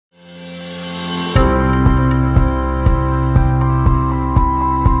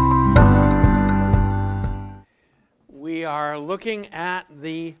looking at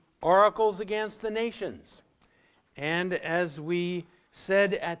the oracles against the nations. And as we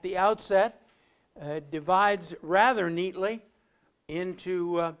said at the outset, it divides rather neatly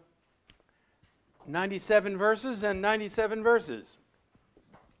into 97 verses and 97 verses.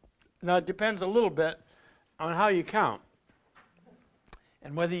 Now, it depends a little bit on how you count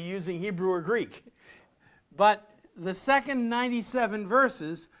and whether you're using Hebrew or Greek. But the second 97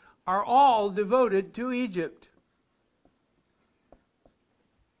 verses are all devoted to Egypt.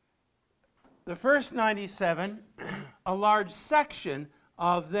 The first 97, a large section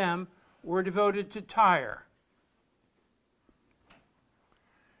of them were devoted to Tyre.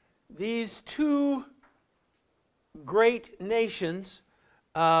 These two great nations,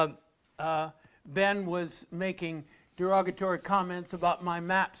 Ben was making derogatory comments about my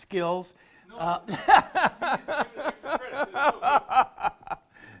map skills. No.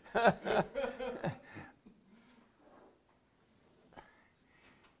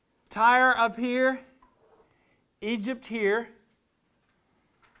 Tyre up here, Egypt here,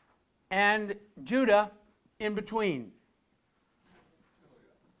 and Judah in between.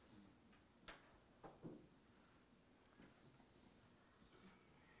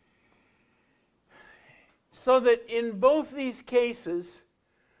 So that in both these cases,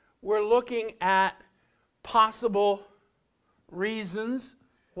 we're looking at possible reasons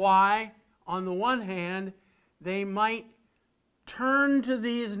why, on the one hand, they might turn to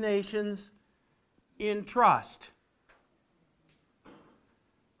these nations in trust.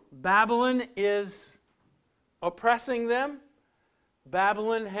 Babylon is oppressing them.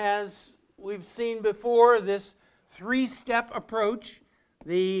 Babylon has, we've seen before, this three-step approach.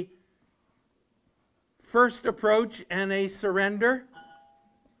 The first approach and a surrender.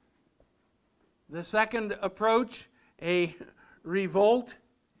 The second approach, a revolt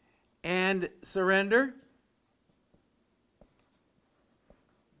and surrender.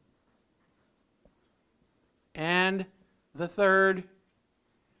 And the third,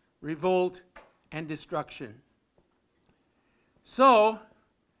 revolt and destruction. So,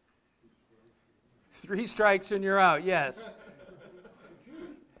 3 strikes and you're out, yes.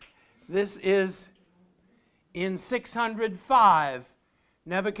 This is in 605.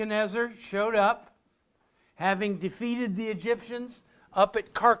 Nebuchadnezzar showed up, having defeated the Egyptians up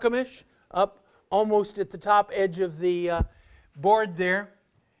at Carchemish, up almost at the top edge of the board there,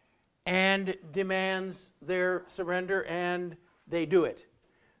 and demands their surrender, and they do it.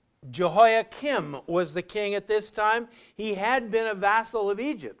 Jehoiakim was the king at this time. He had been a vassal of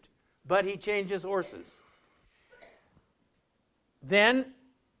Egypt, but he changed his horses. Then,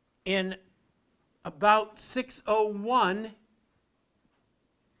 in about 601,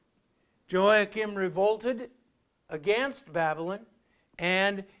 Jehoiakim revolted against Babylon,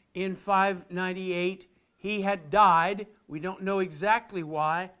 and in 598 he had died. We don't know exactly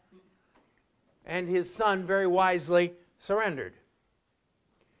why. And his son very wisely surrendered.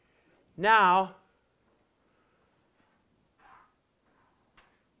 Now,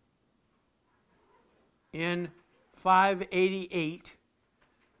 in 588,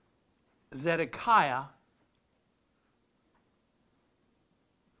 Zedekiah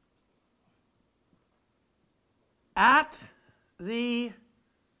at the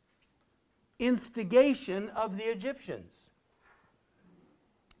instigation of the Egyptians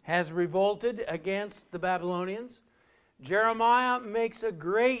has revolted against the Babylonians. Jeremiah makes a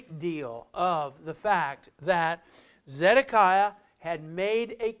great deal of the fact that Zedekiah had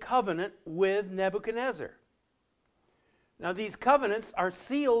made a covenant with Nebuchadnezzar. Now, these covenants are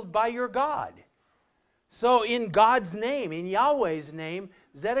sealed by your God. So in God's name, in Yahweh's name,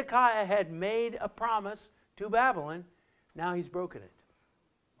 Zedekiah had made a promise to Babylon. Now he's broken it.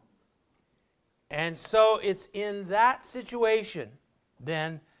 And so it's in that situation,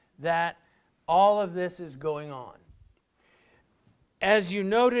 then, that all of this is going on. As you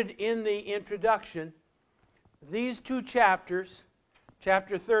noted in the introduction, these two chapters,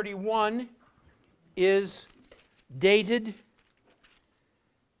 chapter 31 is dated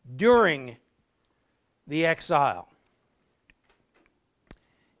during the exile.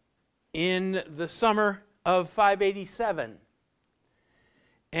 In the summer of 587.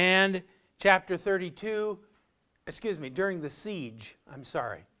 And chapter 32, during the siege,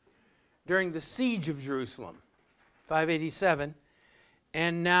 during the siege of Jerusalem, 587.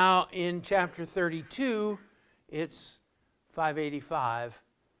 And now in chapter 32, it's 585,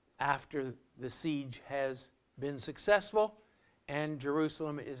 after the siege has been successful and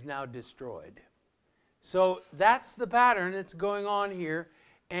Jerusalem is now destroyed. So that's the pattern that's going on here.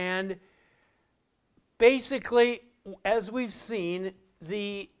 And basically, as we've seen,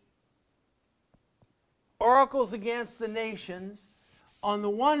 the oracles against the nations, on the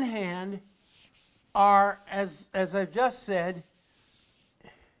one hand, are, as I've just said,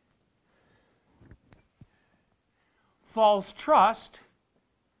 false trust.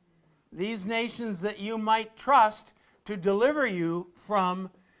 These nations that you might trust to deliver you from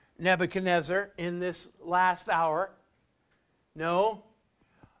Nebuchadnezzar in this last hour. No.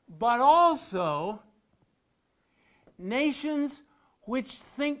 But also nations which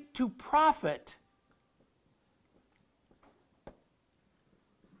think to profit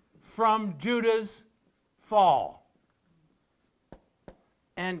from Judah's fall.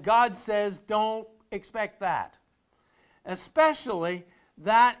 And God says, don't expect that. Especially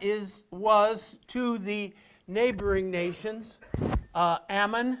that was to the neighboring nations,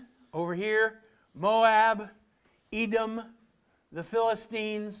 Ammon over here, Moab, Edom, the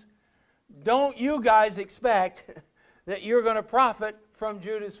Philistines. Don't you guys expect that you're going to profit from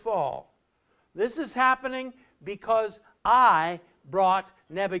Judah's fall. This is happening because I brought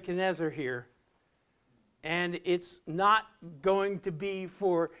Nebuchadnezzar here. And it's not going to be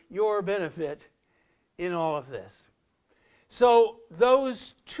for your benefit in all of this. So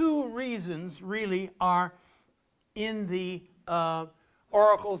those two reasons really are in the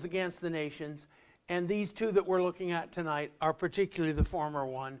oracles against the nations. And these two that we're looking at tonight are particularly the former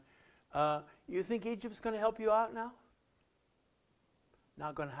one. You think Egypt's going to help you out now?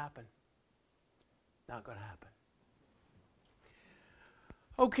 Not going to happen. Not going to happen.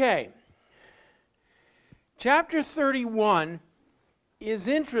 Okay. Chapter 31 is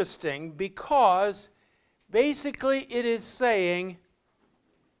interesting because basically it is saying,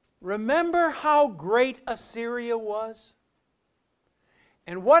 remember how great Assyria was?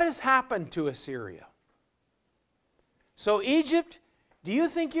 And what has happened to Assyria? So Egypt, do you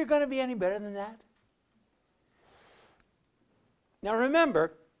think you're going to be any better than that? Now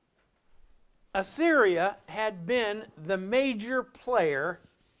remember, Assyria had been the major player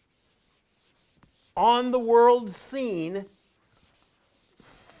on the world scene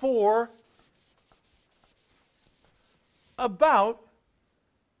for about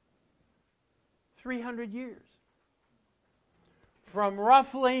 300 years. From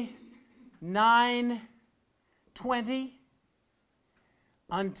roughly 920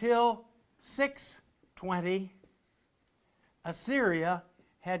 until 620, Assyria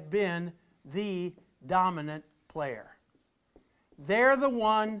had been the dominant player. They're the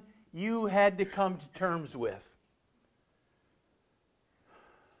one you had to come to terms with.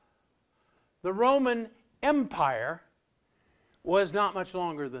 The Roman Empire was not much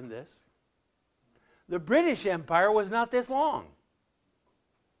longer than this. The British Empire was not this long.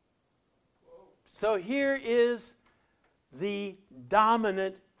 So here is the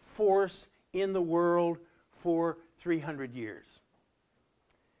dominant force in the world for 300 years.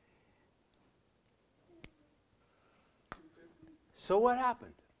 So what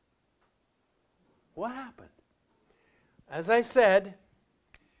happened? What happened? As I said,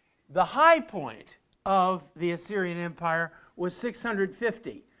 the high point of the Assyrian Empire was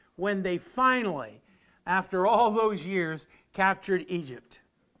 650, when they finally, after all those years, captured Egypt.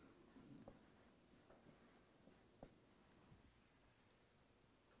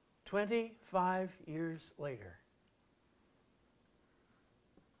 "25 years later,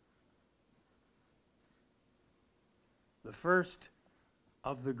 the first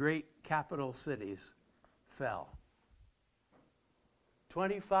of the great capital cities fell.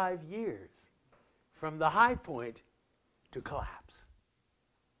 25 years from the high point to collapse.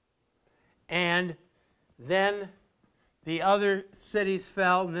 And then the other cities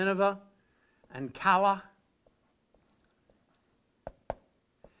fell, Nineveh and Calah.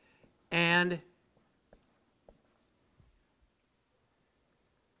 And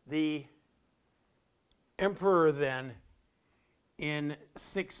the emperor then, in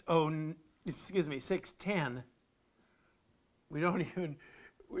 610, we don't even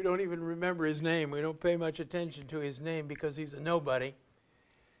remember his name. We don't pay much attention to his name because he's a nobody.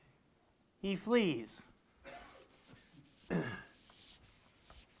 He flees.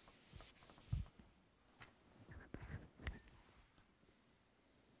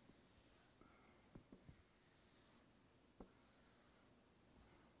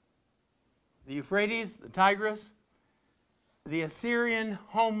 The Euphrates, the Tigris, the Assyrian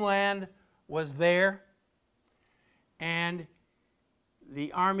homeland was there, and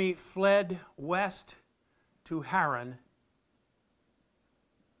the army fled west to Haran.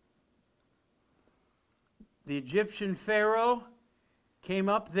 The Egyptian Pharaoh came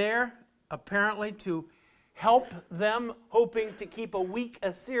up there, apparently to help them, hoping to keep a weak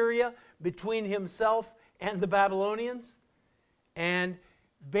Assyria between himself and the Babylonians. And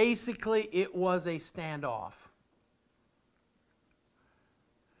basically it was a standoff.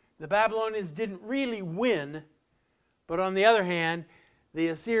 The Babylonians didn't really win, but on the other hand, the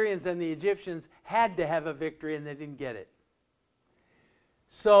Assyrians and the Egyptians had to have a victory and they didn't get it.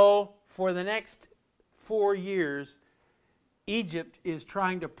 So for the next 4 years, Egypt is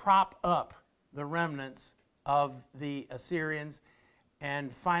trying to prop up the remnants of the Assyrians,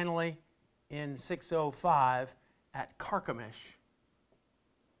 and finally in 605 at Carchemish,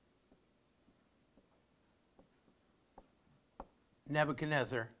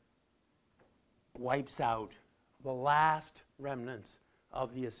 Nebuchadnezzar wipes out the last remnants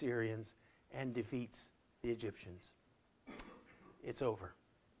of the Assyrians and defeats the Egyptians. It's over.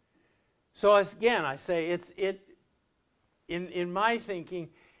 So again, I say in my thinking,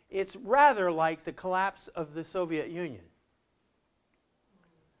 it's rather like the collapse of the Soviet Union.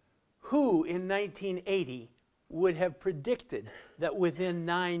 Who in 1980 would have predicted that within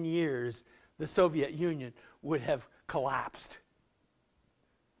 9 years the Soviet Union would have collapsed?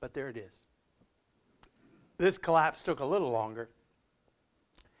 But there it is. This collapse took a little longer,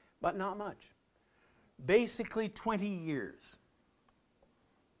 but not much. Basically 20 years.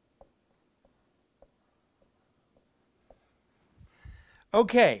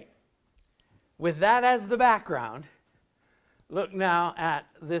 Okay, with that as the background, look now at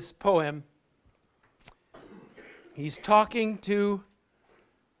this poem. He's talking to,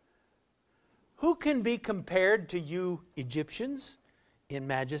 who can be compared to you Egyptians in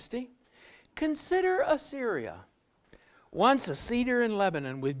majesty? Consider Assyria, once a cedar in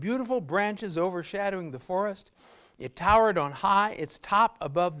Lebanon with beautiful branches overshadowing the forest. It towered on high, its top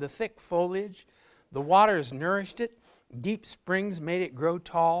above the thick foliage. The waters nourished it. Deep springs made it grow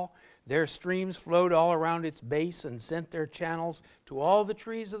tall. Their streams flowed all around its base and sent their channels to all the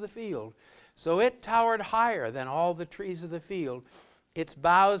trees of the field. So it towered higher than all the trees of the field. Its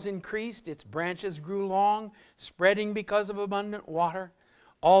boughs increased, its branches grew long, spreading because of abundant water.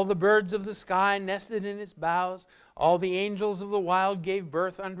 All the birds of the sky nested in its boughs. All the angels of the wild gave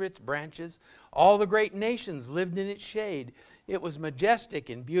birth under its branches. All the great nations lived in its shade. It was majestic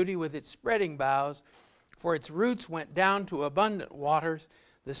in beauty with its spreading boughs, for its roots went down to abundant waters.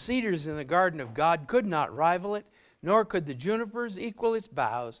 The cedars in the garden of God could not rival it, nor could the junipers equal its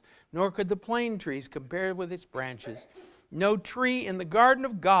boughs, nor could the plane trees compare with its branches. No tree in the garden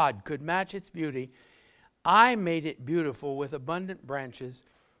of God could match its beauty. I made it beautiful with abundant branches,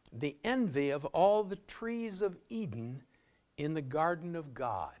 the envy of all the trees of Eden in the garden of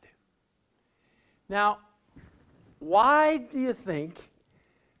God. Now, why do you think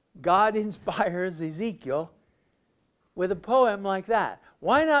God inspires Ezekiel with a poem like that?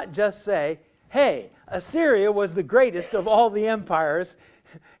 Why not just say, hey, Assyria was the greatest of all the empires,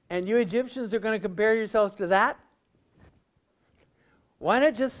 and you Egyptians are going to compare yourselves to that? Why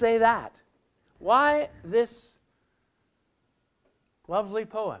not just say that? Why this lovely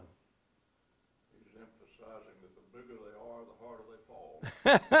poem? He's emphasizing that the bigger they are, the harder they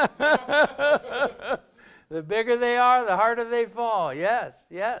fall. The bigger they are, the harder they fall. Yes,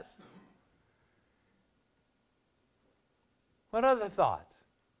 yes. What other thoughts?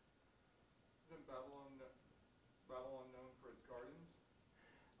 Isn't Babylon known for its gardens?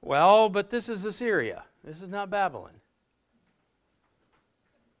 Well, but this is Assyria. This is not Babylon.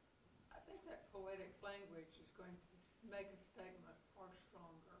 I think that poetic language is going to make a statement far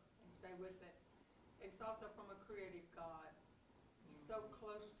stronger and stay with it. It's also from a creative God, so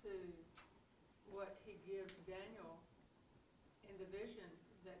close to what he gives Daniel in the vision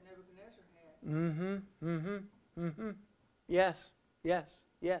that Nebuchadnezzar had. Yes, yes,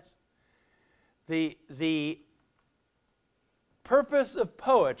 yes. The purpose of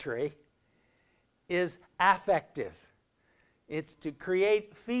poetry is affective. It's to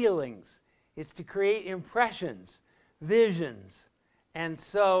create feelings. It's to create impressions, visions. And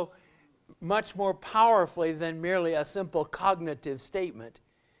so much more powerfully than merely a simple cognitive statement,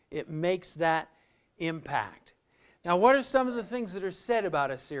 it makes that impact. Now, what are some of the things that are said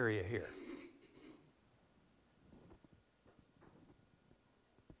about Assyria here?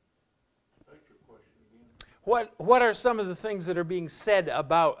 What are some of the things that are being said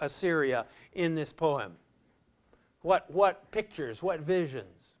about Assyria in this poem? What pictures, what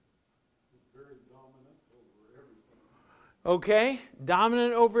visions? Very dominant over everything. Okay,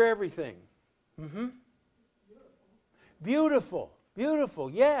 dominant over everything. Beautiful, beautiful,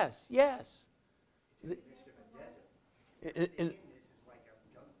 yes, yes. It's in the midst of a desert. This is like a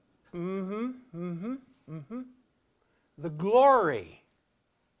jungle.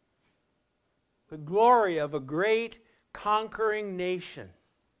 The glory of a great conquering nation.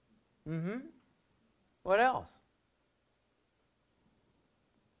 What else?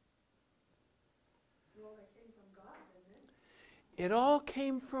 It all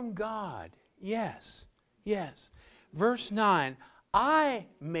came from God. Yes, yes. Verse 9, I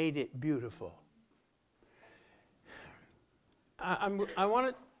made it beautiful. I want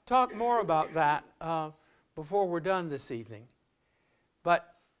to talk more about that before we're done this evening.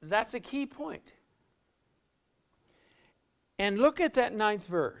 But that's a key point. And look at that 9th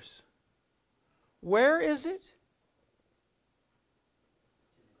verse. Where is it?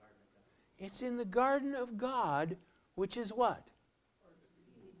 It's in the garden of God, which is what?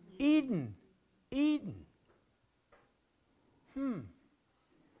 Eden. Eden.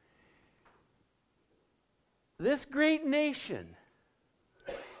 This great nation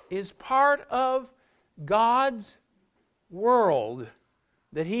is part of God's world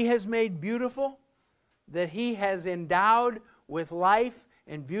that He has made beautiful, that He has endowed with life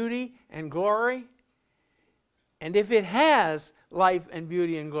and beauty and glory. And if it has life and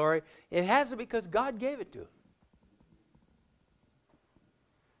beauty and glory, it has it because God gave it to it.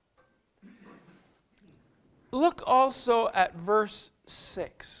 Look also at verse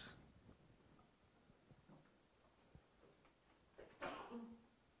 6.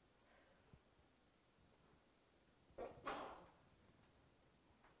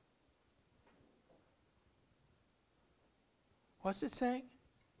 What's it saying?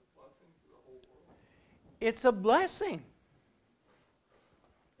 It's a blessing.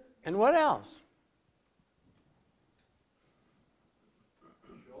 And what else?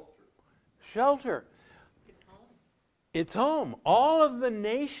 Shelter. It's home. All of the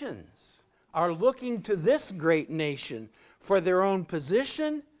nations are looking to this great nation for their own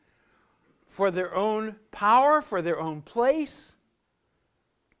position, for their own power, for their own place.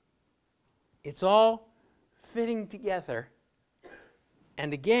 It's all fitting together.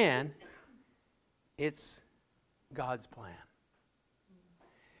 And again, it's God's plan.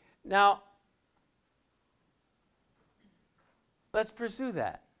 Now, let's pursue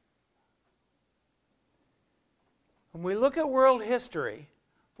that. When we look at world history,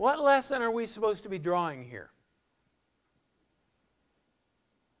 what lesson are we supposed to be drawing here?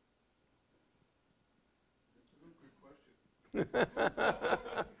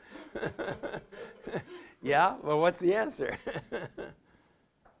 Yeah? Well, what's the answer?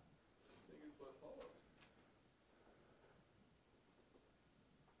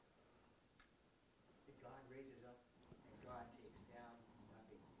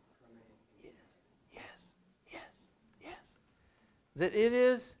 That it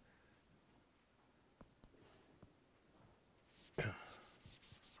is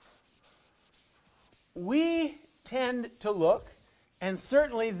we tend to look, and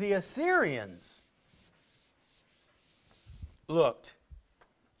certainly the Assyrians looked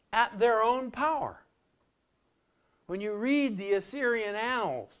at their own power. When you read the Assyrian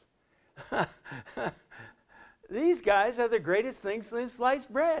annals, these guys are the greatest things since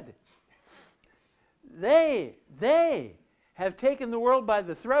sliced bread. They have taken the world by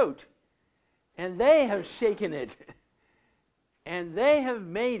the throat, and they have shaken it, and they have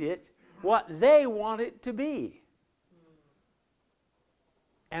made it what they want it to be.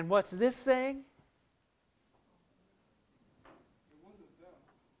 And what's this saying? It wasn't them.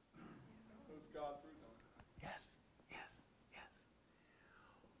 It was God through them. Yes, yes, yes.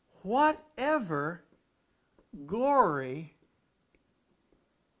 Whatever glory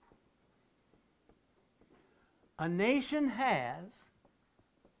a nation has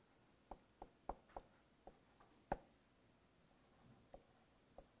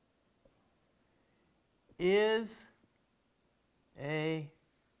is a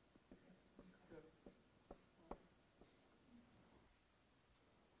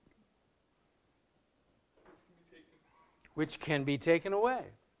which can be taken away.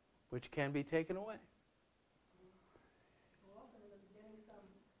 Which can be taken away. Often in the beginning, some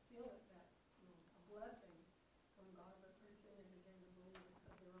feel it that a blessing from God, but pretty soon they begin to believe it's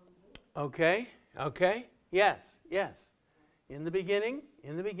of their own doing. Okay, okay. Yes, yes. In the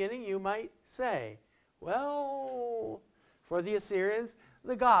beginning you might say, well, for the Assyrians,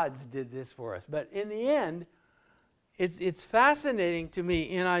 the gods did this for us. But in the end, it's fascinating to me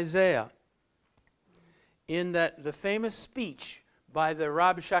in Isaiah, in that the famous speech by the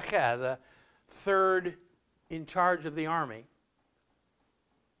Rabshakeh, the third in charge of the army,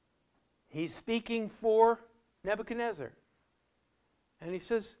 he's speaking for Nebuchadnezzar. And he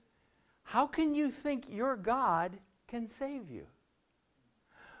says, how can you think your God can save you?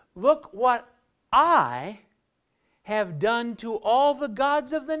 Look what I have done to all the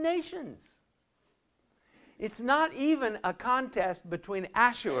gods of the nations. It's not even a contest between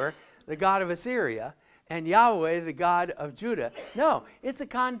Ashur, the god of Assyria, and Yahweh, the God of Judah. No, it's a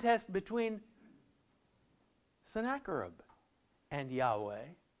contest between Sennacherib and Yahweh,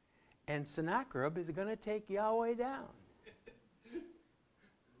 and Sennacherib is going to take Yahweh down.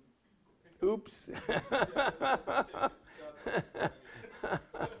 Oops.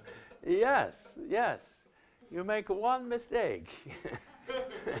 Yes, yes. You make one mistake.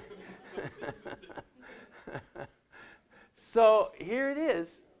 So here it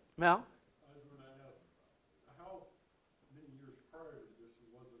is. Mel? I was going to ask, how many years prior to this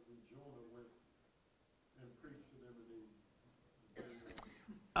was it when Jonah went and preached to them and at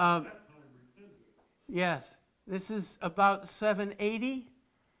that time repented? Yes, this is about 780.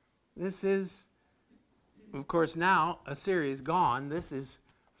 This is, of course, now Assyria is gone. This is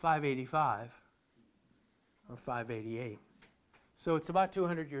 585 or 588. So it's about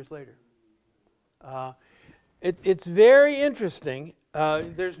 200 years later. It's very interesting.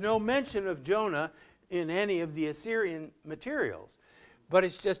 There's no mention of Jonah in any of the Assyrian materials. But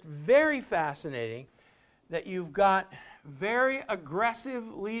it's just very fascinating that you've got very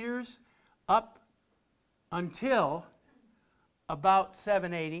aggressive leaders up until about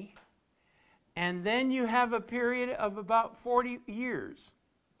 780. And then you have a period of about 40 years,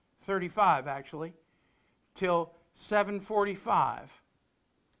 35 actually, till 745.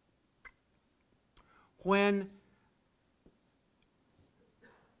 When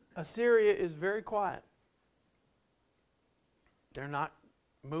Assyria is very quiet. They're not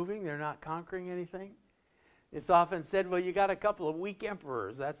moving, they're not conquering anything. It's often said, well, you got a couple of weak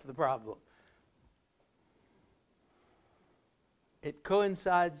emperors, that's the problem. It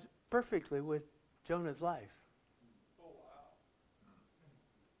coincides perfectly with Jonah's life. Oh,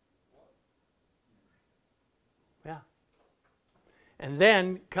 wow. Yeah. And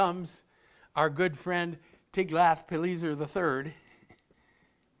then comes our good friend Tiglath-Pileser III.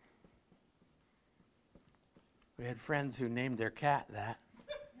 We had friends who named their cat that.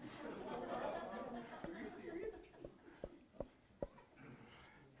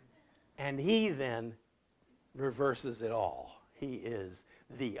 And he then reverses it all. He is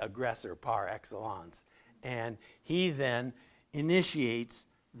the aggressor par excellence. And he then initiates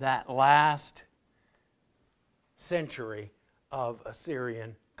that last century of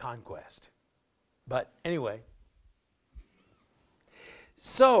Assyrian conquest. But anyway,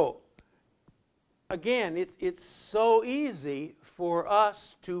 so again, it's so easy for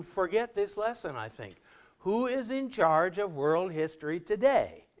us to forget this lesson, I think. Who is in charge of world history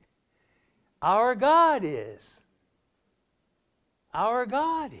today? Our God is. Our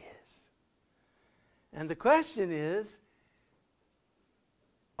God is. And the question is,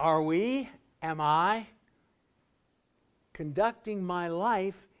 am I conducting my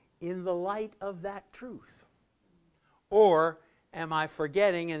life in the light of that truth? Or am I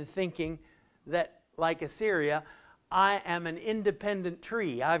forgetting and thinking that, like Assyria, I am an independent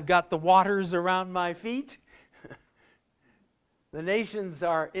tree? I've got the waters around my feet. The nations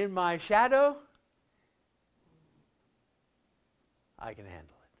are in my shadow. I can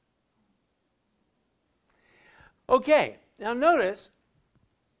handle it. Okay, now notice,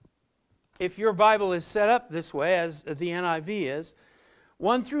 if your Bible is set up this way, as the NIV is,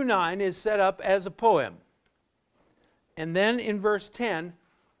 1 through 9 is set up as a poem. And then in verse 10,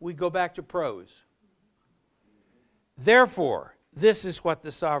 we go back to prose. Therefore, this is what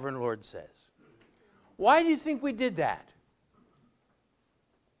the sovereign Lord says. Why do you think we did that?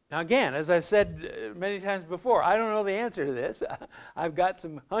 Now again, as I've said many times before, I don't know the answer to this. I've got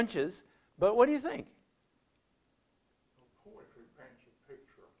some hunches, but what do you think? Well, poetry paints a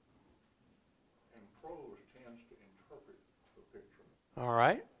picture, and prose tends to interpret the picture. All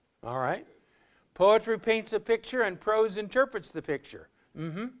right, all right. Poetry paints a picture and prose interprets the picture.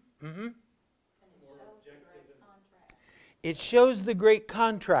 It shows the great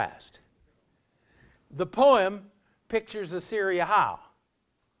contrast. The poem pictures Assyria how?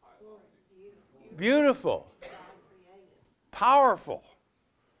 Beautiful, powerful,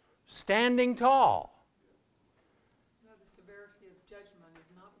 standing tall. No, the severity of judgment is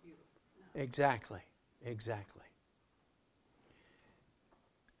not beautiful. Exactly, exactly.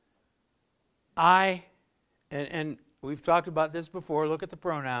 And we've talked about this before, look at the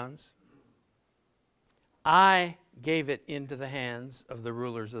pronouns. I gave it into the hands of the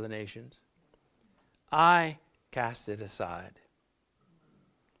rulers of the nations. I cast it aside.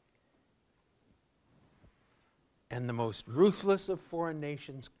 And the most ruthless of foreign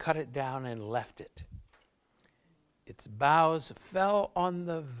nations cut it down and left it. Its boughs fell on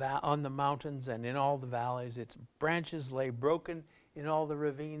the mountains and in all the valleys. Its branches lay broken in all the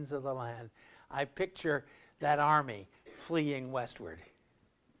ravines of the land. I picture that army fleeing westward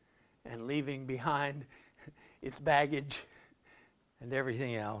and leaving behind its baggage and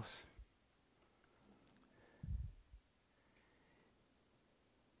everything else.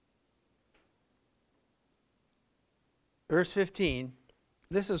 Verse 15,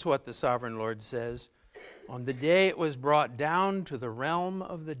 this is what the sovereign Lord says. On the day it was brought down to the realm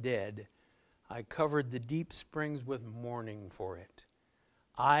of the dead, I covered the deep springs with mourning for it.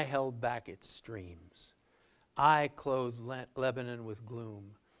 I held back its streams. I clothed Lebanon with gloom.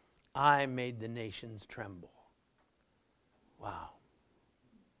 I made the nations tremble. Wow.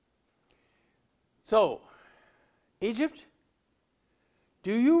 So, Egypt,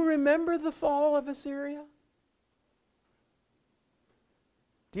 do you remember the fall of Assyria?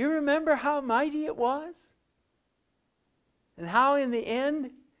 Do you remember how mighty it was? And how in the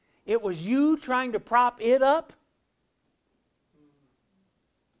end it was you trying to prop it up?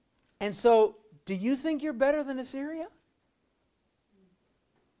 And so, do you think you're better than Assyria?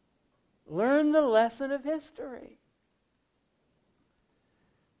 Learn the lesson of history.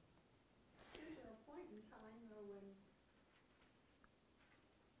 Is there a point in time, though, when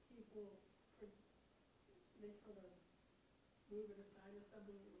people, they sort of move it aside or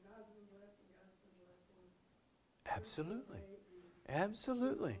something, God's been blessed and God's been blessed? Absolutely.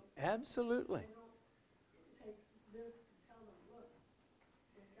 Absolutely. Absolutely. It takes this to tell them, look,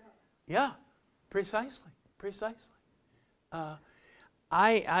 wake up. Yeah, precisely. Precisely.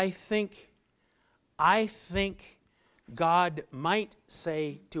 I think God might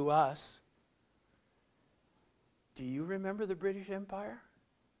say to us, do you remember the British Empire?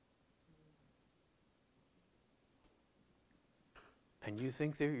 And you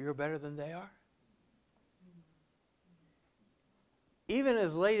think that you're better than they are? Even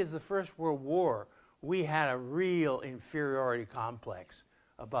as late as the First World War, we had a real inferiority complex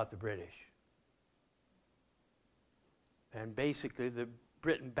about the British. And basically,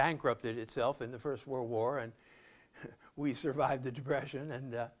 Britain bankrupted itself in the First World War, and we survived the Depression,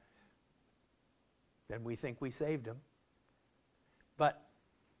 and then we think we saved them. But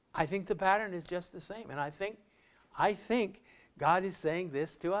I think the pattern is just the same, and I think God is saying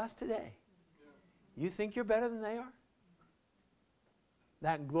this to us today. You think you're better than they are?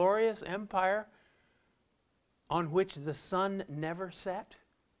 That glorious empire on which the sun never set?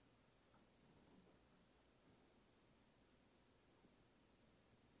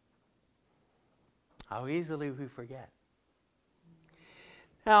 How easily we forget.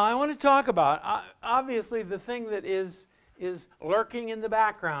 Now, I want to talk about, obviously, the thing that is lurking in the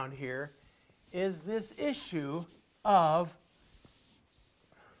background here is this issue of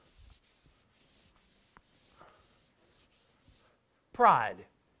pride.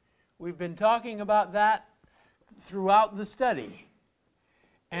 We've been talking about that throughout the study.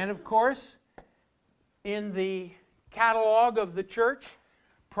 And of course, in the catalog of the church,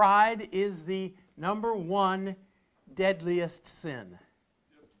 pride is the number one deadliest sin.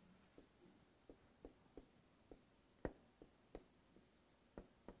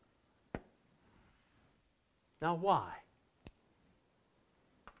 Now, why?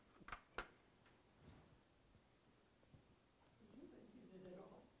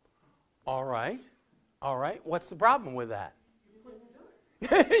 All right. All right. What's the problem with that?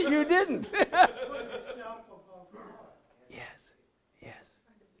 You didn't. Yes. Yes.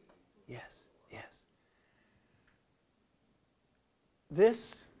 Yes. Yes.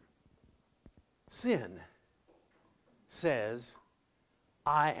 This sin says,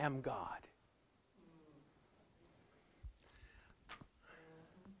 I am God.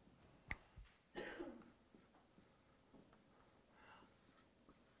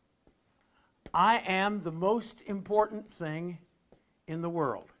 I am the most important thing in the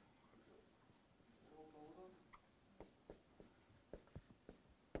world.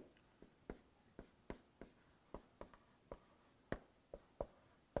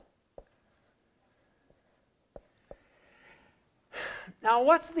 Now,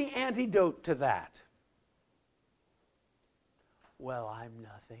 what's the antidote to that? Well, I'm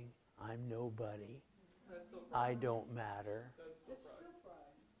nothing. I'm nobody. I don't matter.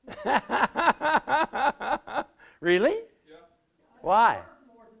 Really? Yeah. Why?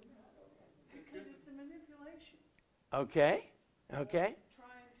 Because it's a manipulation. Okay. Okay. Trying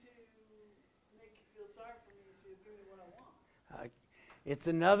to make you feel sorry for me so you give me what I want. It's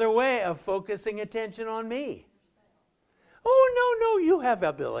another way of focusing attention on me. Oh, no, you have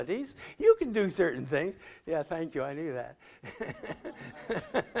abilities. You can do certain things. Yeah, thank you. I knew that.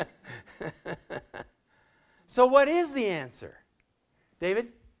 So what is the answer? David?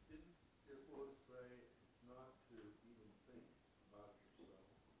 It will say not to even think about yourself.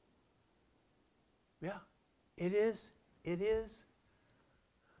 Yeah, it is. It is.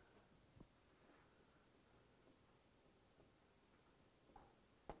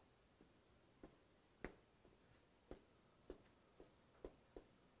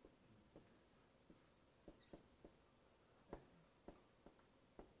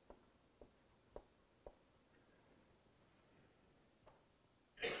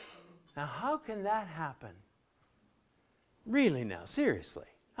 Now, how can that happen? Really now, seriously,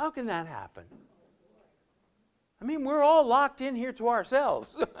 how can that happen? I mean, we're all locked in here to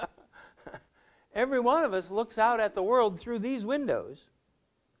ourselves. Every one of us looks out at the world through these windows.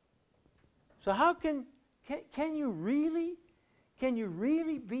 So how can you really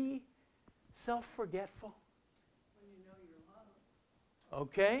be self-forgetful? When you know you're loved.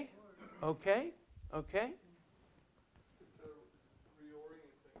 Okay. It's a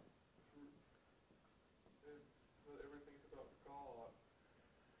reorienting. That everything's about God.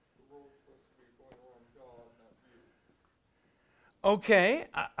 The world's supposed to be going around God, not you. Okay,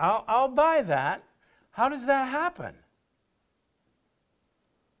 I'll buy that. How does that happen?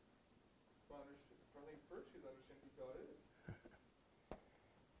 I think first you understand who God is.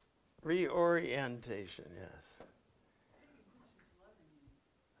 Reorientation, yes.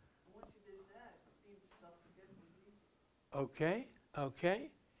 Once you do that, being self-forgetful is easy. Okay.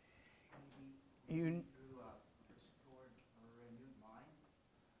 You Through a restored or renewed mind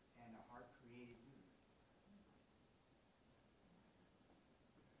and a heart created new.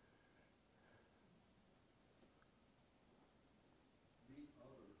 The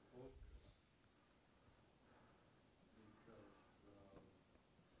other focus, because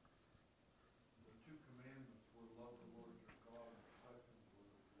the two commandments were love the Lord your God, and the second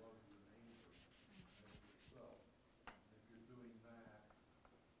was love your neighbor as yourself. And if you're doing that,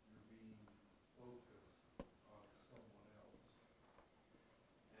 you're being focused on someone else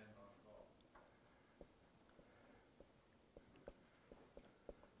and on God.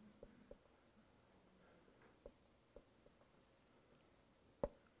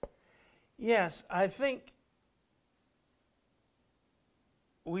 Yes, I think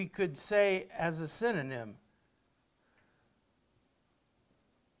we could say as a synonym,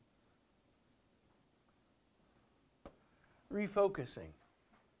 refocusing.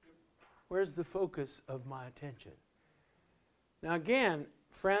 Where's the focus of my attention? Now again,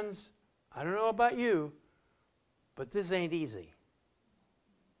 friends, I don't know about you, but this ain't easy.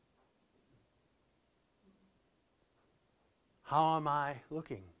 How am I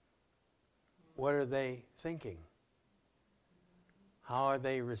looking? What are they thinking? How are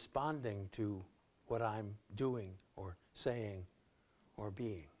they responding to what I'm doing or saying or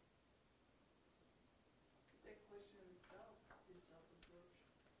being? That question in itself is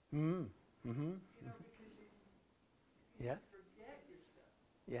self-absorption. Mm-hmm. You know, because you Yeah. forget yourself.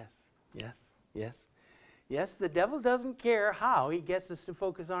 Yes, the devil doesn't care how he gets us to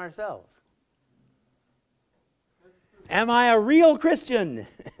focus on ourselves. Am I a real Christian? It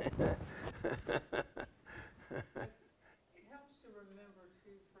helps to remember,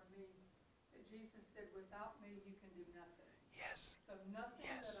 too, for me, that Jesus said, without me, you can do nothing. Yes. So nothing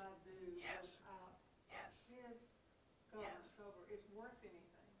Yes. that I do Yes. without Yes. his guidance over is worth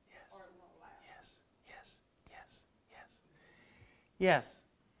anything, Yes. or it won't last. Yes.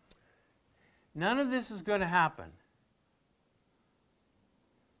 None of this is going to happen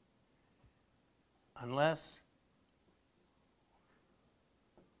unless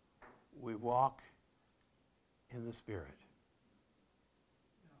we walk in the Spirit.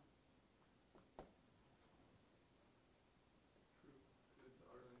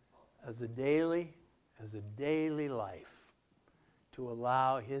 As a daily life, to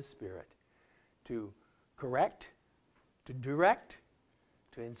allow His Spirit to correct, to direct,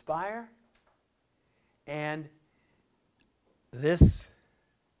 to inspire, and this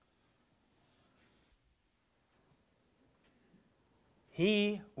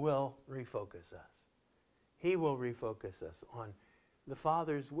He will refocus us. He will refocus us on the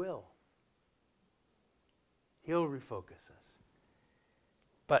Father's will. He'll refocus us.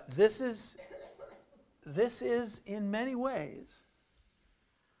 But this is in many ways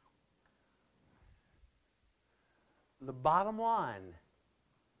the bottom line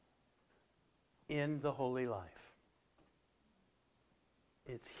in the holy life.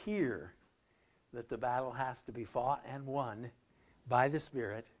 It's here that the battle has to be fought and won by the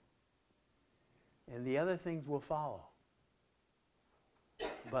Spirit, and the other things will follow.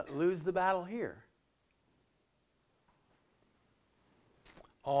 But lose the battle here.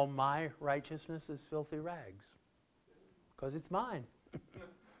 All my righteousness is filthy rags, because it's mine.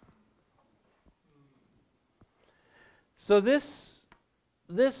 So this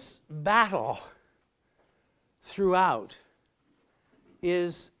battle throughout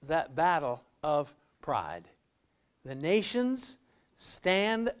is that battle of pride. The nations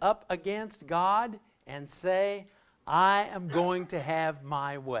stand up against God and say, I am going to have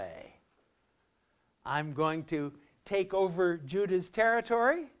my way. I'm going to take over Judah's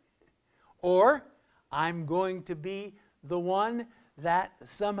territory, or I'm going to be the one that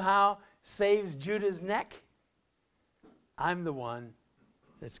somehow saves Judah's neck. I'm the one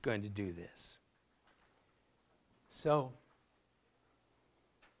that's going to do this. So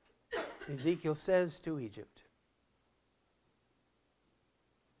Ezekiel says to Egypt,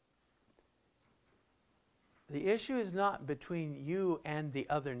 the issue is not between you and the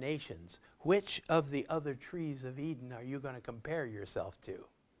other nations. Which of the other trees of Eden are you going to compare yourself to?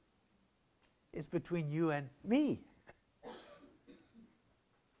 It's between you and me.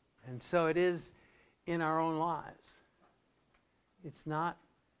 And so it is in our own lives. It's not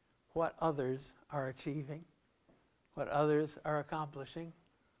what others are achieving, what others are accomplishing,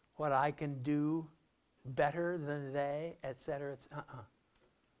 what I can do better than they, etc.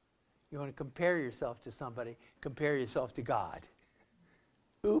 You want to compare yourself to somebody, compare yourself to God.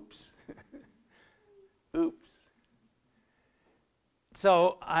 Oops. Oops.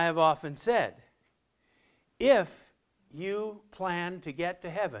 So I have often said, if you plan to get to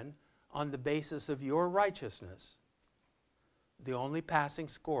heaven on the basis of your righteousness, the only passing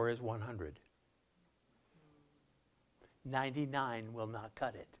score is 100. 99 will not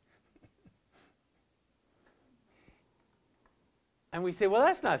cut it. And we say, well,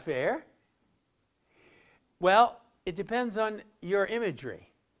 that's not fair. Well, it depends on your imagery.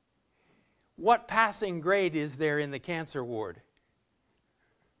 What passing grade is there in the cancer ward?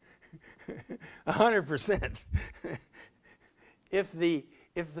 100%. If the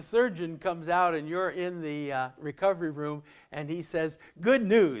surgeon comes out and you're in the recovery room and he says, good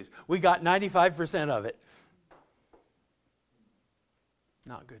news, we got 95% of it.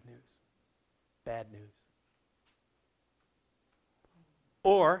 Not good news. Bad news.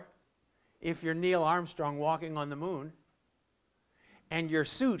 Or if you're Neil Armstrong walking on the moon and your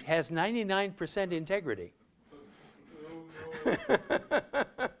suit has 99% integrity,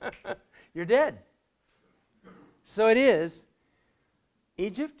 you're dead. So it is,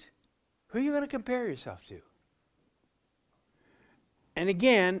 Egypt, who are you going to compare yourself to? And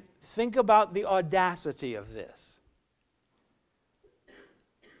again, think about the audacity of this.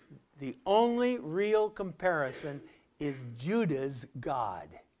 The only real comparison is Judah's God.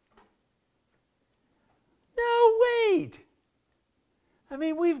 No, wait. I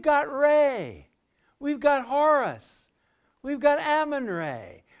mean, we've got Re. We've got Horus. We've got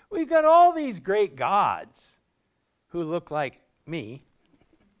Amun-Re. We've got all these great gods who look like me.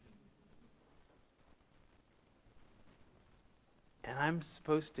 And I'm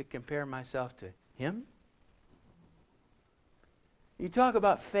supposed to compare myself to him? You talk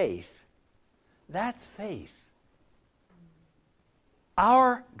about faith. That's faith.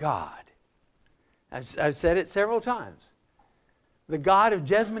 Our God, I've said it several times, the God of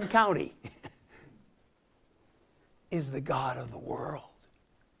Jessamine County is the God of the world.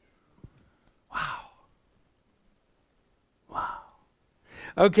 Wow. Wow.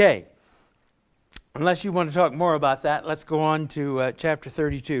 Okay. Unless you want to talk more about that, let's go on to chapter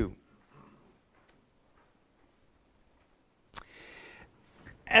 32.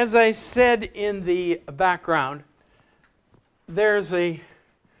 As I said in the background, there's a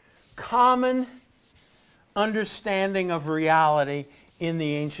common understanding of reality in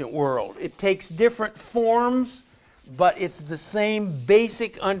the ancient world. It takes different forms, but it's the same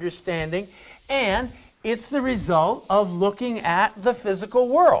basic understanding, and it's the result of looking at the physical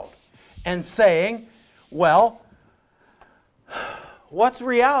world and saying, well, what's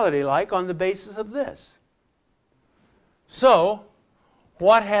reality like on the basis of this? So,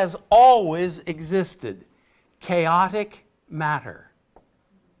 what has always existed? Chaotic matter.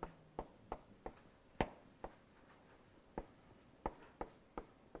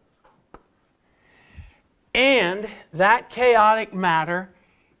 And that chaotic matter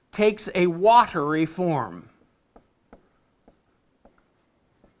takes a watery form.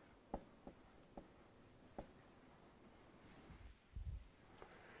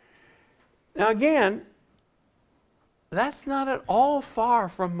 Now again, that's not at all far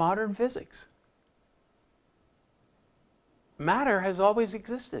from modern physics. Matter has always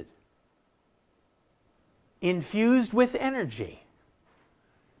existed, infused with energy.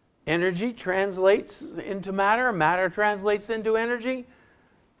 Energy translates into matter, matter translates into energy,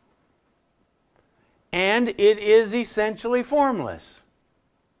 and it is essentially formless.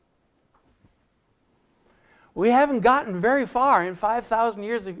 We haven't gotten very far in 5,000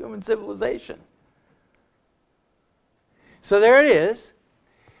 years of human civilization. So there it is.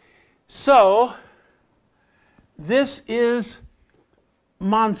 So, this is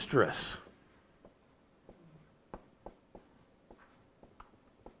monstrous.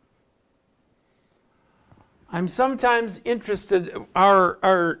 I'm sometimes interested,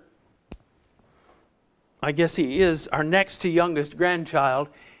 our I guess he is, our next to youngest grandchild,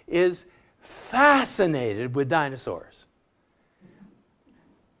 is fascinated with dinosaurs.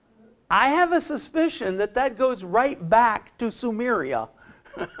 I have a suspicion that that goes right back to Sumeria.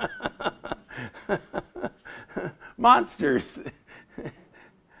 Monsters.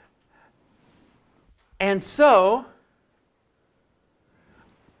 And so,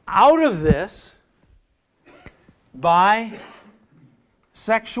 out of this, by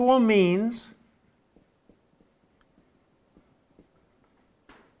sexual means,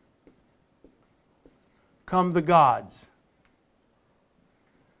 come the gods.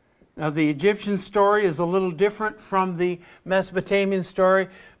 Now, the Egyptian story is a little different from the Mesopotamian story,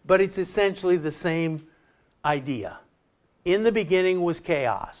 but it's essentially the same idea. In the beginning was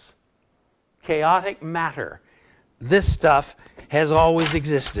chaos, chaotic matter. This stuff has always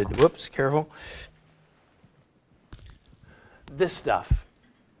existed. Whoops, careful. This stuff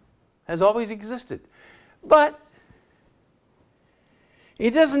has always existed. But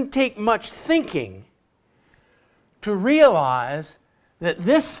it doesn't take much thinking to realize that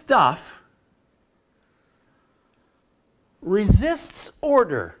this stuff resists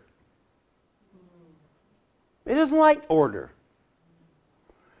order. It doesn't like order.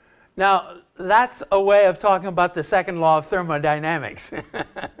 Now, that's a way of talking about the second law of thermodynamics.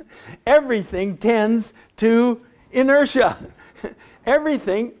 Everything tends to inertia.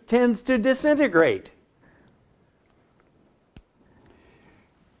 Everything tends to disintegrate.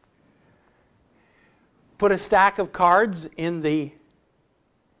 Put a stack of cards in the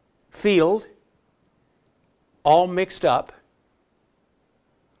field, all mixed up.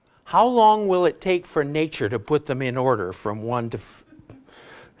 How long will it take for nature to put them in order from one to...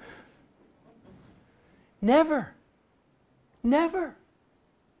 Never. Never.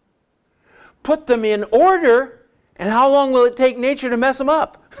 Put them in order, and how long will it take nature to mess them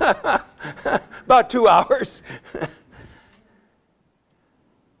up? About 2 hours.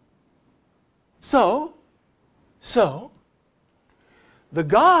 So, the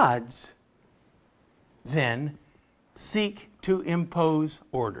gods then seek to impose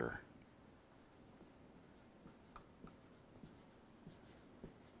order.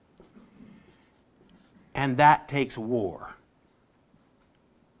 And that takes war.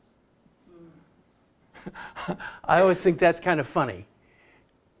 I always think that's kind of funny.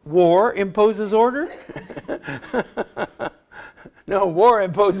 War imposes order? No, war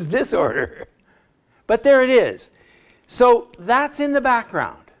imposes disorder. But there it is. So that's in the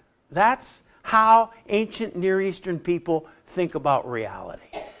background. That's how ancient Near Eastern people think about reality.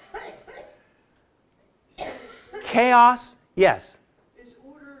 Chaos, yes. Is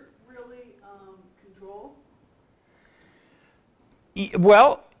order really control?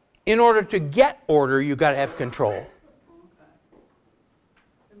 Well, in order to get order, you've got to have control. Okay.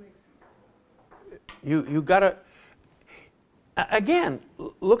 That makes sense. You got to, again,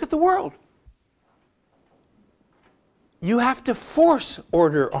 look at the world. You have to force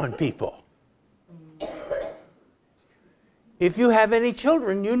order on people. If you have any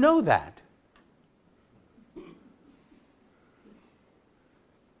children, you know that.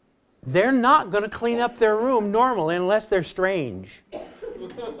 They're not going to clean up their room normally unless they're strange.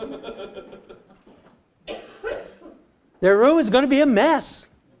 Their room is going to be a mess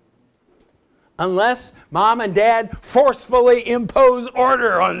unless mom and dad forcefully impose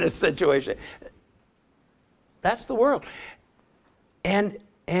order on this situation. That's the world. And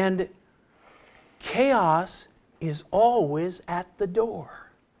chaos is always at the door.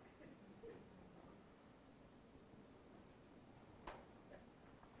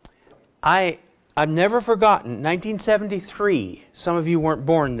 I've never forgotten 1973. Some of you weren't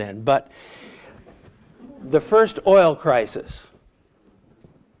born then, but the first oil crisis.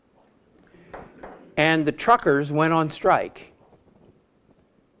 And the truckers went on strike.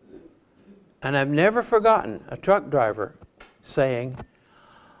 And I've never forgotten a truck driver saying,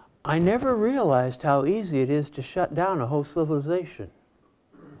 I never realized how easy it is to shut down a whole civilization.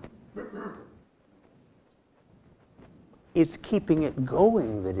 It's keeping it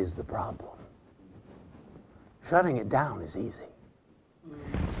going that is the problem. Shutting it down is easy.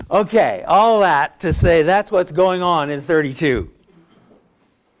 Okay, all that to say that's what's going on in 32.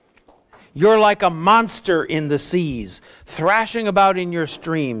 You're like a monster in the seas, thrashing about in your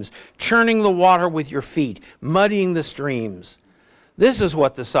streams, churning the water with your feet, muddying the streams. This is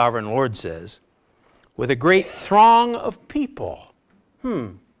what the sovereign Lord says. With a great throng of people.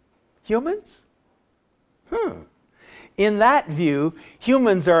 Humans? In that view,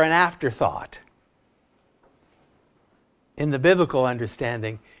 humans are an afterthought. In the biblical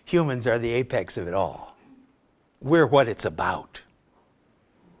understanding, humans are the apex of it all. We're what it's about.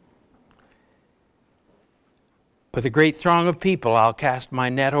 With a great throng of people, I'll cast my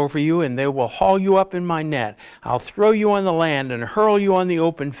net over you, and they will haul you up in my net. I'll throw you on the land and hurl you on the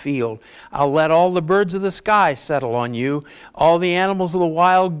open field. I'll let all the birds of the sky settle on you. All the animals of the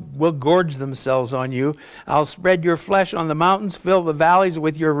wild will gorge themselves on you. I'll spread your flesh on the mountains, fill the valleys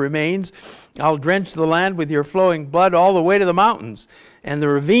with your remains. I'll drench the land with your flowing blood all the way to the mountains, and the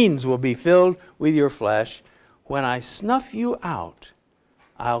ravines will be filled with your flesh. When I snuff you out,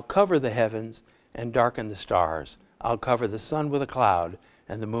 I'll cover the heavens and darken the stars. I'll cover the sun with a cloud,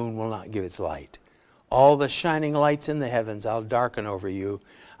 and the moon will not give its light. All the shining lights in the heavens I'll darken over you.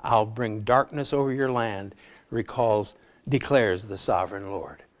 I'll bring darkness over your land, declares the sovereign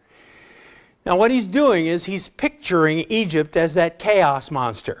Lord. Now what he's doing is he's picturing Egypt as that chaos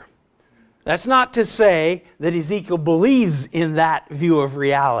monster. That's not to say that Ezekiel believes in that view of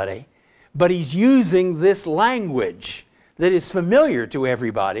reality, but he's using this language that is familiar to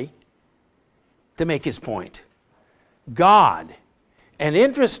everybody to make his point. God. And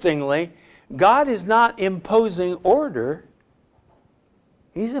interestingly, God is not imposing order.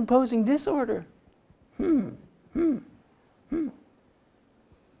 He's imposing disorder.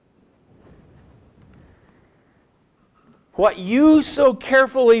 What you so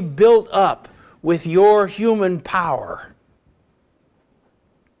carefully built up with your human power,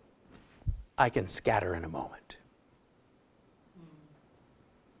 I can scatter in a moment.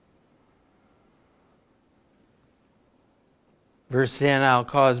 Verse 10, I'll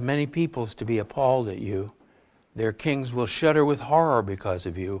cause many peoples to be appalled at you. Their kings will shudder with horror because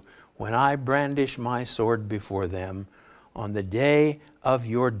of you when I brandish my sword before them. On the day of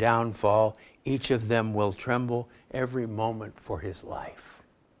your downfall, each of them will tremble every moment for his life.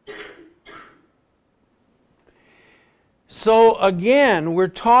 So again, we're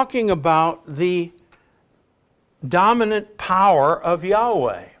talking about the dominant power of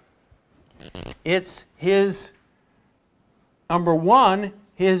Yahweh. It's his, number one,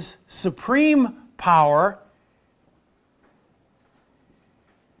 his supreme power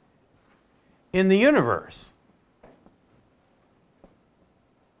in the universe.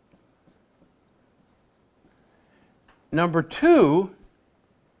 Number two,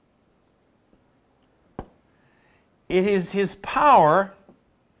 it is his power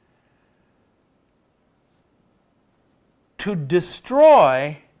to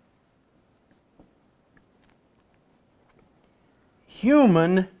destroy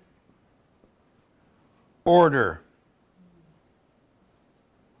human order.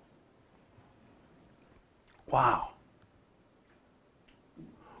 Wow.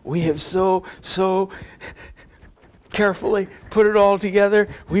 We have so carefully put it all together.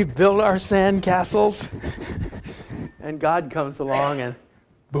 We've built our sand castles. And God comes along and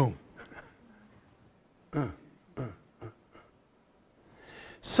boom.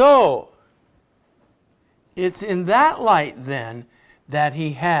 So, it's in that light then that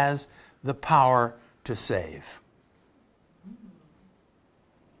he has the power to save.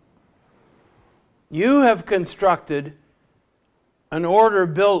 You have constructed an order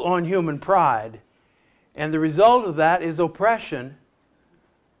built on human pride, and the result of that is oppression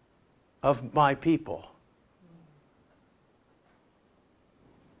of my people.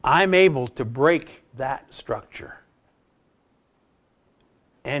 I'm able to break that structure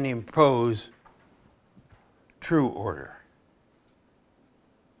and impose true order.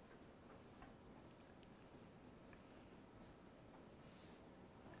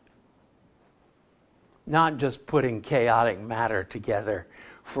 Not just putting chaotic matter together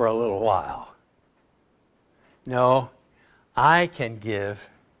for a little while. No, I can give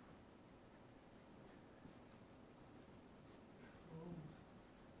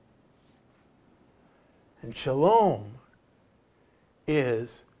and shalom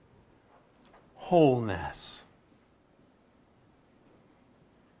is wholeness.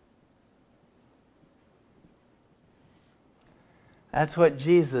 That's what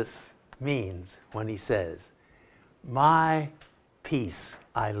Jesus means when he says, my peace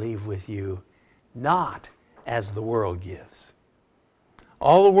I leave with you, not as the world gives.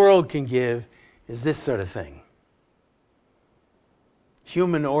 All the world can give is this sort of thing.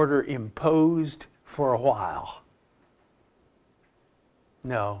 Human order imposed for a while.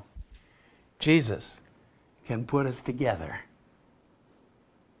 No, Jesus can put us together.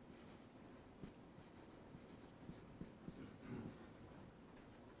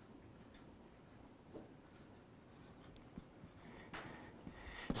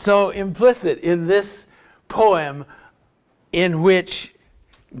 So implicit in this poem, in which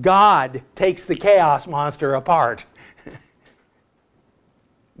God takes the chaos monster apart,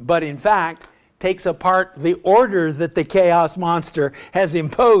 but in fact takes apart the order that the chaos monster has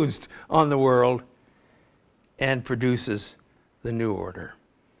imposed on the world, and produces the new order.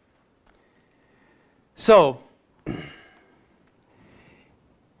 So,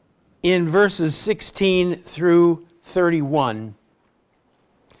 in verses 16 through 31,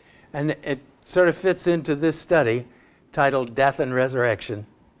 and it sort of fits into this study titled Death and Resurrection,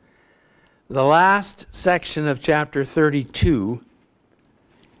 the last section of chapter 32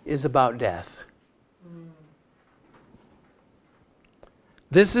 is about death.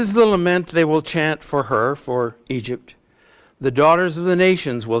 This is the lament they will chant for her, for Egypt. The daughters of the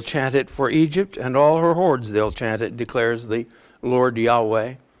nations will chant it for Egypt, and all her hordes they'll chant it, declares the Lord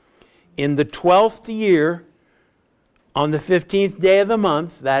Yahweh. In the 12th year, on the 15th day of the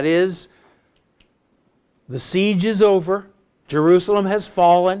month, that is, the siege is over, Jerusalem has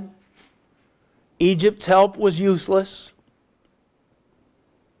fallen, Egypt's help was useless,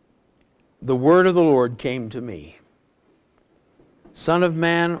 the word of the Lord came to me. Son of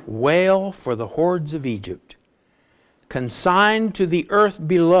man, wail for the hordes of Egypt. Consign to the earth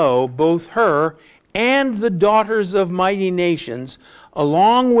below both her and the daughters of mighty nations,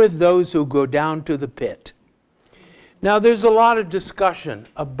 along with those who go down to the pit. Now, there's a lot of discussion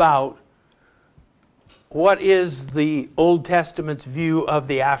about what is the Old Testament's view of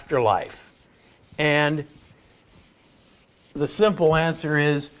the afterlife. And the simple answer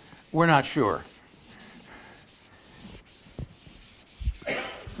is, we're not sure.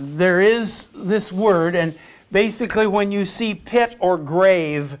 There is this word, and basically when you see pit or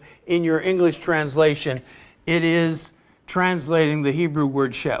grave in your English translation, it is translating the Hebrew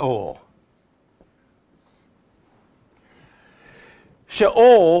word Sheol.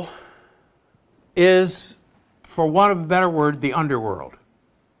 Sheol is, for want of a better word, the underworld.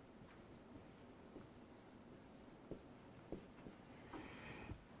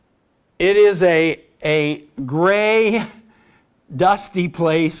 It is a gray, dusty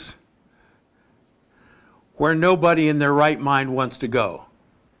place where nobody in their right mind wants to go.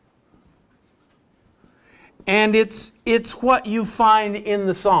 And it's what you find in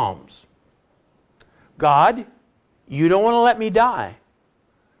the Psalms. God, you don't want to let me die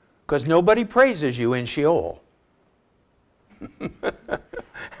because nobody praises you in Sheol.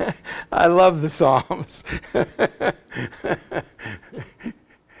 I love the Psalms.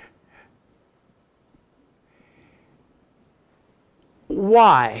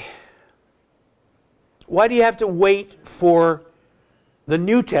 Why? Why do you have to wait for the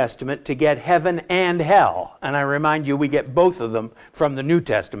New Testament to get heaven and hell? And I remind you, we get both of them from the New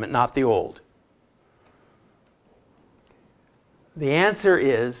Testament, not the Old. The answer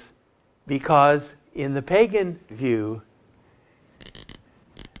is because in the pagan view,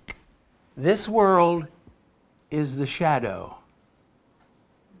 this world is the shadow,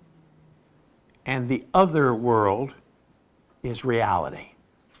 and the other world is reality.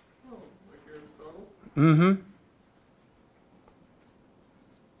 Oh, like Aristotle? Mm-hmm.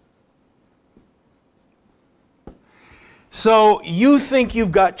 So you think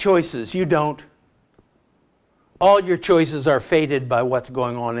you've got choices. You don't. All your choices are fated by what's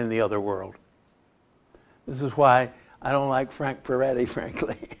going on in the other world. This is why I don't like Frank Peretti,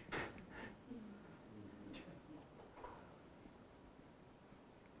 frankly.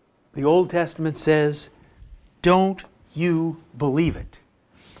 The Old Testament says, don't you believe it.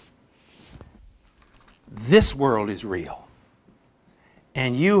 This world is real.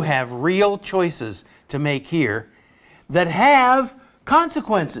 And you have real choices to make here that have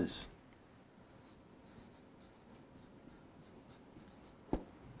consequences.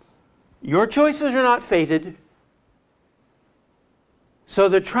 Your choices are not fated, so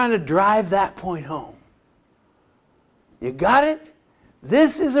they're trying to drive that point home. You got it?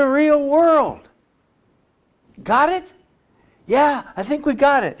 This is a real world. Got it? Yeah, I think we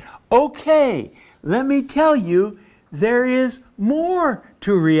got it. Okay, let me tell you, there is more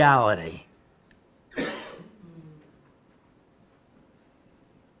to reality.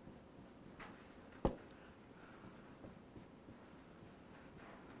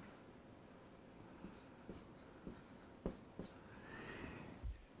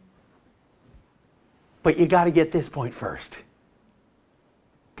 But you got to get this point first.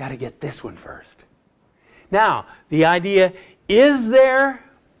 Got to get this one first. Now, the idea, is there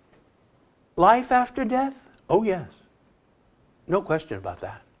life after death? Oh, yes. No question about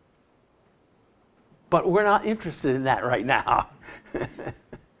that. But we're not interested in that right now.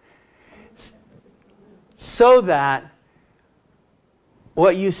 So that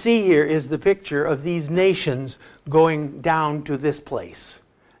what you see here is the picture of these nations going down to this place.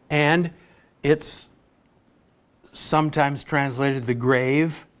 And it's sometimes translated the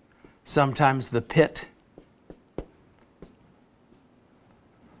grave, sometimes the pit.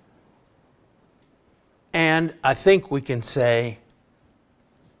 And I think we can say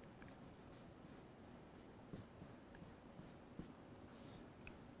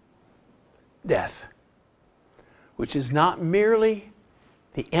death, which is not merely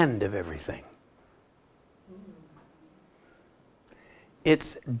the end of everything.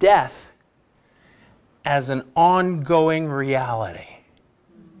 It's death as an ongoing reality.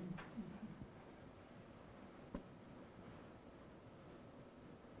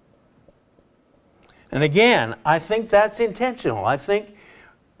 And again, I think that's intentional. I think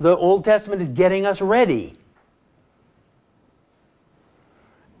the Old Testament is getting us ready.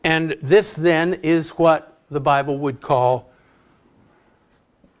 And this then is what the Bible would call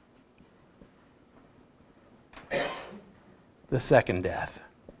the second death.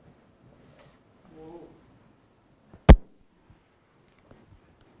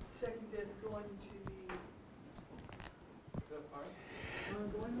 Second death going to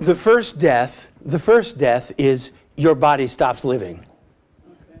the The first death is your body stops living.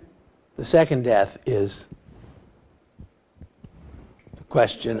 okay. The second death is the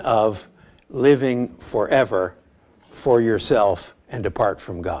question of living forever for yourself and apart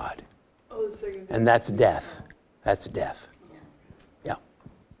from God. Oh, the second death. And that's death. That's death. Yeah.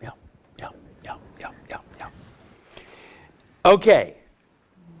 Yeah. Yeah. Yeah. Yeah. Yeah. Yeah. Okay.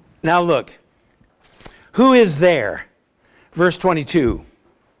 Now look. Who is there? Verse 22.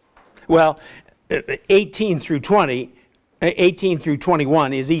 Well, 18 through 20, 18 through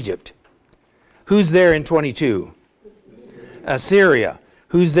 21 is Egypt. Who's there in 22? Assyria.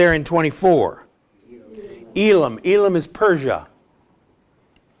 Who's there in 24? Elam. Elam is Persia.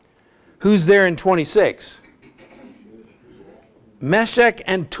 Who's there in 26? Meshech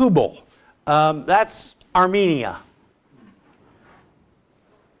and Tubal. That's Armenia.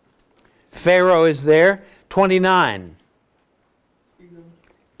 Pharaoh is there. 29.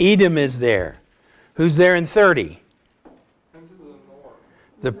 Edom is there. Who's there in 30? Princes of the north.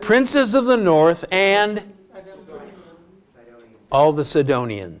 The princes of the north and all the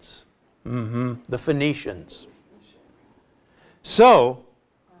Sidonians. The Phoenicians. So,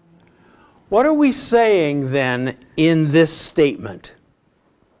 what are we saying then in this statement?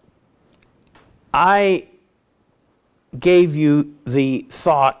 I gave you the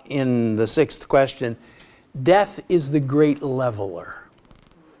thought in the sixth question, death is the great leveler.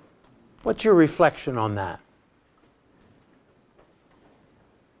 What's your reflection on that?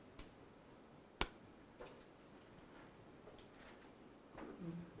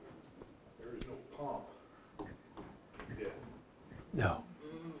 There is no pomp. Yeah. No.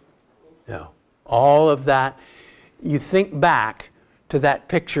 No. All of that, you think back to that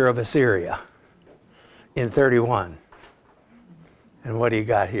picture of Assyria in 31. And what do you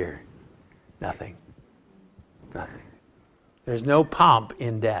got here? Nothing. Nothing. There's no pomp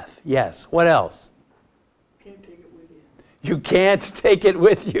in death. Yes. What else? Can't take it with you. You can't take it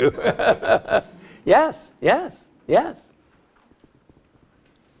with you. Yes. Yes. Yes.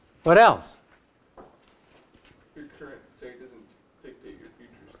 What else? Your current state doesn't dictate your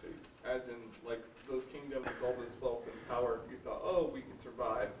future state. As in, like, those kingdoms with all this wealth and power, you thought, oh, we can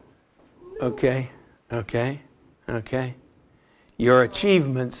survive. Okay. Okay. Okay. Your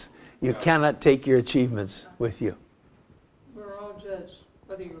achievements, you cannot take your achievements with you. We're all judged,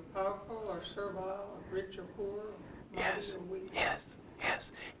 whether you're powerful or servile, or rich or poor, or Yes. mighty or weak. Yes.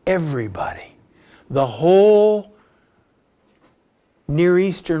 Yes. Everybody. The whole Near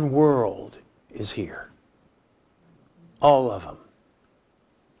Eastern world is here. All of them.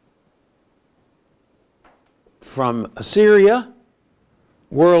 From Assyria,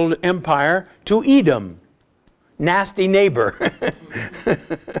 world empire, to Edom, nasty neighbor.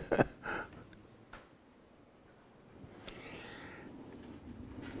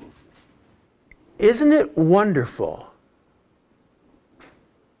 Isn't it wonderful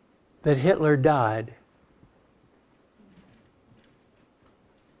that Hitler died?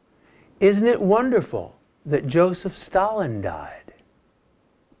 Isn't it wonderful that Joseph Stalin died?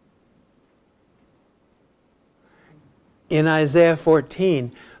 In Isaiah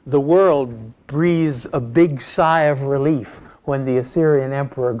 14, the world breathes a big sigh of relief when the Assyrian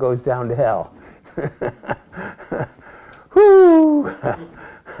emperor goes down to hell. Whoo!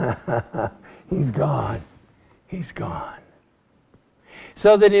 He's gone. He's gone.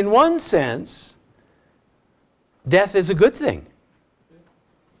 So that in one sense, death is a good thing.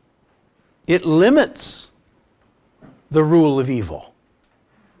 It limits the rule of evil.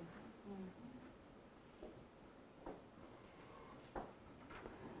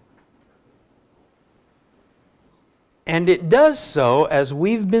 And it does so, as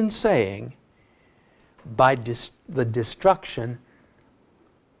we've been saying, by the destruction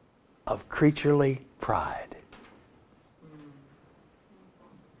of creaturely pride.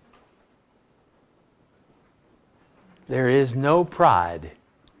 There is no pride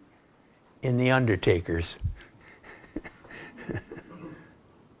in the undertakers.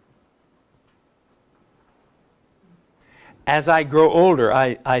 As I grow older,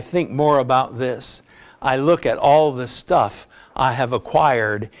 I think more about this. I look at all the stuff I have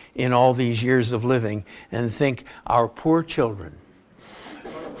acquired in all these years of living and think, our poor children.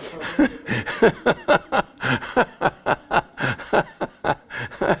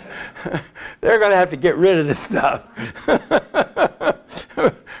 They're going to have to get rid of this stuff.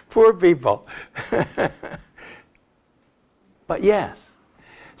 Poor people. But yes.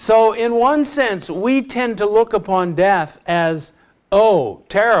 So in one sense, we tend to look upon death as, oh,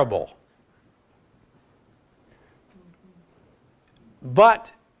 terrible.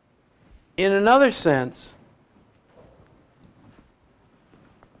 But in another sense,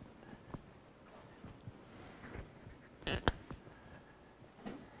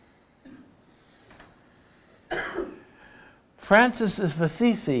 Francis of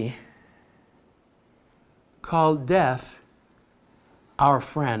Assisi called death our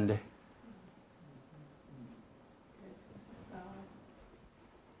friend.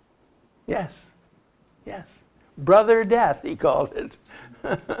 Yes, yes. Brother death, he called it.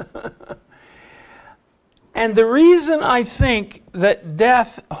 And the reason I think that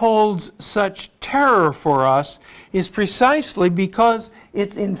death holds such terror for us is precisely because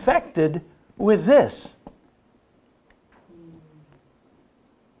it's infected with this.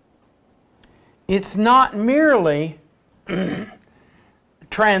 It's not merely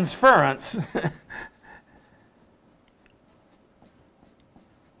transference.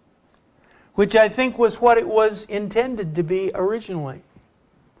 Which I think was what it was intended to be originally.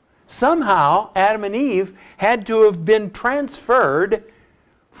 Somehow, Adam and Eve had to have been transferred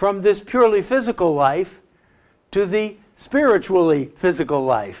from this purely physical life to the spiritually physical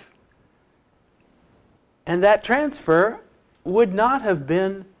life. And that transfer would not have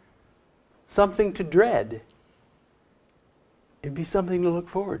been something to dread. It'd be something to look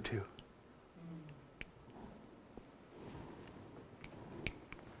forward to.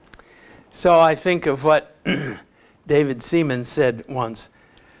 So I think of what David Seaman said once.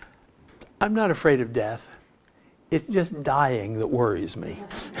 I'm not afraid of death. It's just dying that worries me.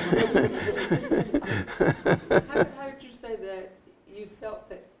 How did you say that you felt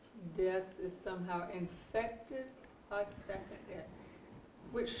that death is somehow infected by second death?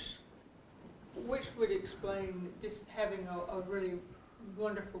 Which would explain just having a really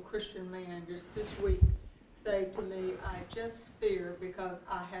wonderful Christian man just this week say to me, I just fear because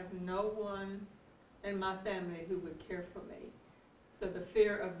I have no one in my family who would care for me. So the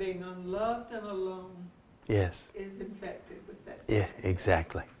fear of being unloved and alone Yes. is infected with that. Yeah,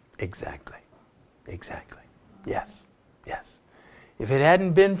 exactly. Exactly. Exactly. Yes. Yes. If it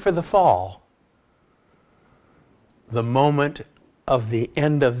hadn't been for the fall, the moment of the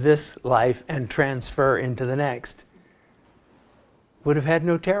end of this life and transfer into the next would have had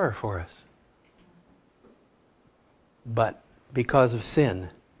no terror for us. But because of sin,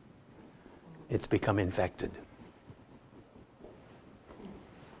 it's become infected.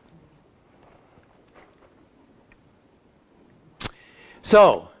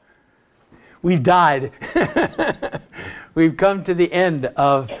 So, we've died. We've come to the end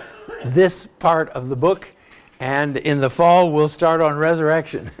of this part of the book, and in the fall we'll start on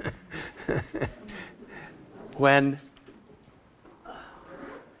resurrection. When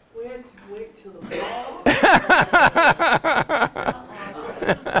We had to wait till the fall.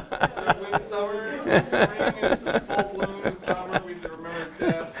 When summer, spring is full bloom in summer, we remember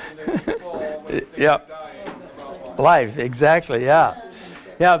death, and then fall, when things Yep. are dying. About life, exactly, yeah.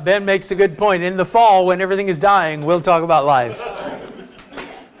 Yeah, Ben makes a good point. In the fall, when everything is dying, we'll talk about life.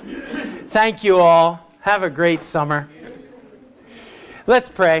 Thank you all. Have a great summer. Let's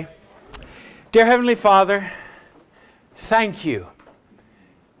pray. Dear Heavenly Father, thank you.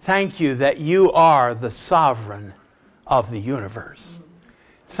 Thank you that you are the sovereign of the universe.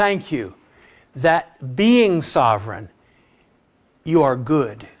 Thank you that being sovereign, you are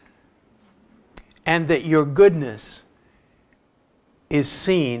good. And that your goodness is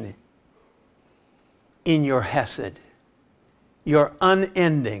seen in your hesed, your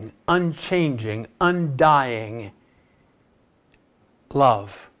unending, unchanging, undying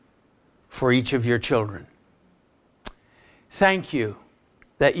love for each of your children. Thank you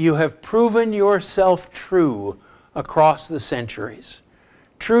that you have proven yourself true across the centuries,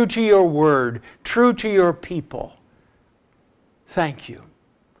 true to your word, true to your people. Thank you.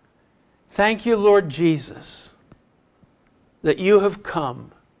 Thank you, Lord Jesus, that you have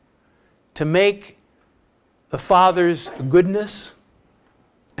come to make the Father's goodness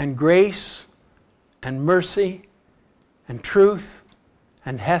and grace and mercy and truth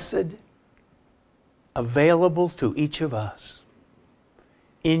and hesed available to each of us.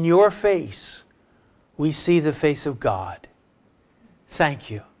 In your face, we see the face of God. Thank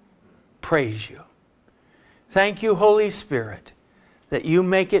you. Praise you. Thank you, Holy Spirit, that you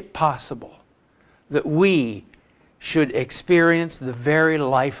make it possible that we should experience the very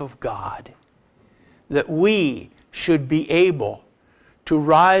life of God, that we should be able to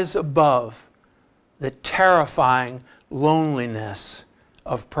rise above the terrifying loneliness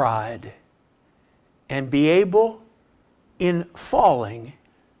of pride and be able, in falling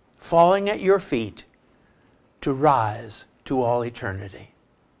at your feet, to rise to all eternity.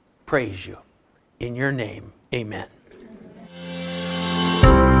 Praise you. In your name, amen.